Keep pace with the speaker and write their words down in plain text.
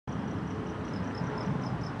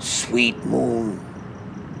sweet moon,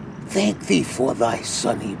 thank thee for thy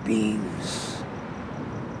sunny beams.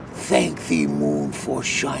 Thank thee, moon, for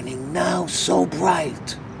shining now so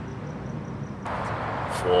bright.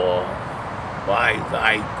 For by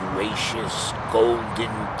thy gracious,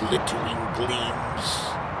 golden, glittering gleams,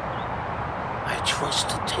 I trust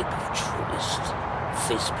to take of truest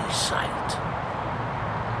Thisbe sight.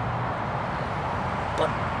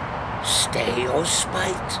 But stay or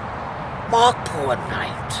spite, mark poor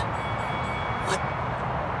knight, what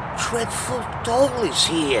dreadful dole is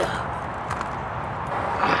here?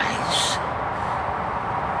 Eyes,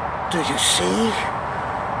 do you see?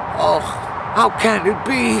 Oh, how can it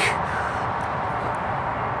be?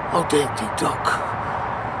 Oh, dainty duck,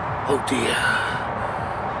 oh dear.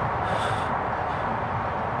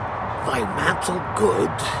 Thy mantle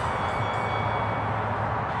good?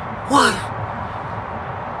 What?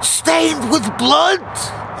 Stained with blood?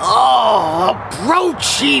 Oh,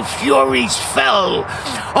 approach, ye furies fell!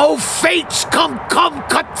 Oh, fates, come,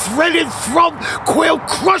 cut threaded thrum, quail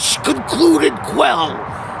crush concluded quell!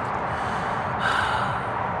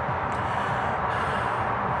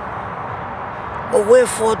 Or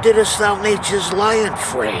wherefore didst thou nature's lion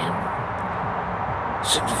frame,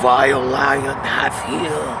 since vile lion hath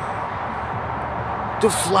here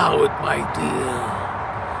deflowered my dear,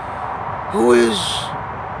 who is,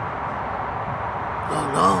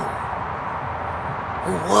 no,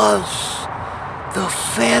 who was the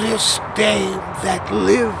fairest dame that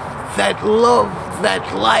lived, that loved, that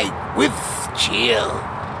liked with cheer.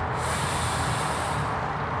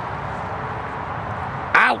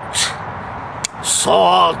 Out,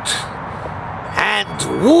 sword,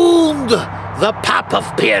 and wound the pap of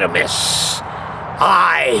Pyramus.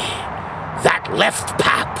 I, that left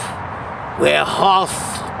pap, where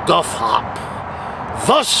hearth doth hop.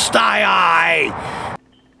 Thus die I,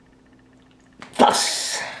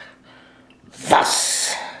 thus.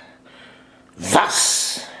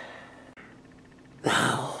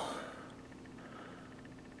 Now,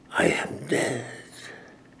 I am dead.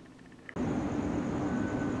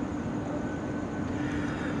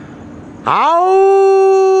 Ow!